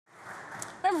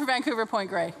Member for Vancouver Point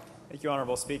Grey. Thank you,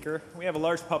 Honourable Speaker. We have a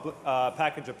large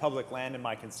package of public land in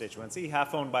my constituency,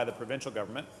 half owned by the provincial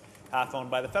government, half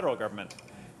owned by the federal government.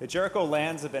 The Jericho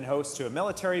lands have been host to a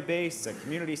military base, a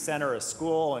community centre, a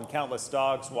school, and countless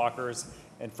dogs, walkers,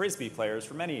 and frisbee players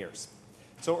for many years.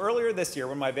 So earlier this year,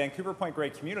 when my Vancouver Point Grey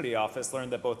community office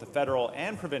learned that both the federal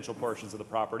and provincial portions of the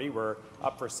property were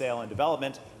up for sale and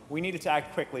development, we needed to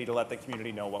act quickly to let the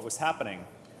community know what was happening.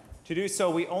 To do so,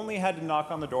 we only had to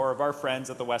knock on the door of our friends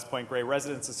at the West Point Grey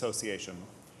Residents Association.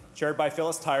 Chaired by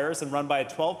Phyllis Tyers and run by a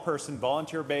 12-person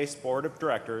volunteer-based board of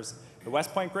directors, the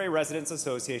West Point Grey Residents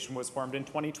Association was formed in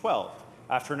 2012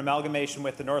 after an amalgamation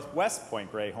with the Northwest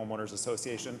Point Grey Homeowners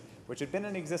Association, which had been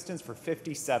in existence for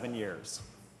 57 years.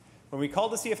 When we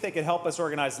called to see if they could help us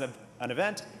organize an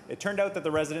event, it turned out that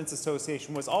the Residents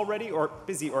Association was already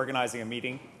busy organizing a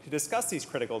meeting to discuss these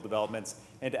critical developments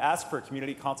and to ask for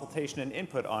community consultation and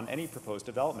input on any proposed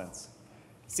developments.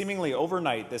 Seemingly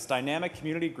overnight, this dynamic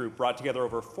community group brought together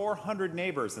over 400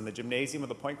 neighbours in the gymnasium of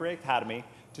the Point Grey Academy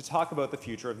to talk about the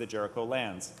future of the Jericho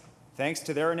lands. Thanks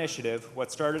to their initiative,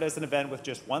 what started as an event with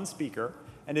just one speaker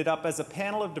ended up as a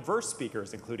panel of diverse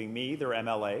speakers, including me, their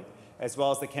MLA, as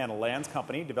well as the Canada Lands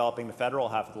Company, developing the federal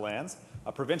half of the lands,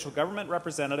 a provincial government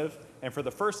representative, and for the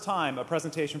first time, a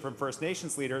presentation from First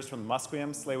Nations leaders from the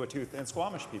Musqueam, Tsleil-Waututh, and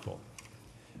Squamish people.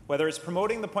 Whether it's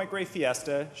promoting the Point Grey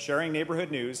Fiesta, sharing neighbourhood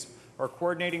news, or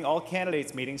coordinating all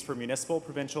candidates' meetings for municipal,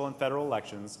 provincial, and federal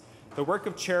elections, the work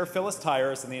of Chair Phyllis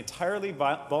Tyers and the entirely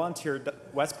volunteer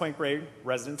West Point Grey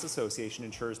Residents Association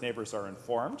ensures neighbours are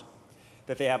informed,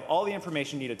 that they have all the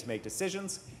information needed to make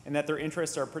decisions, and that their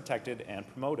interests are protected and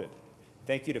promoted.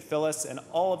 Thank you to Phyllis and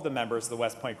all of the members of the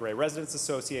West Point Grey Residents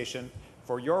Association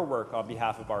for your work on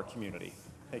behalf of our community.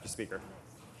 Thank you, Speaker.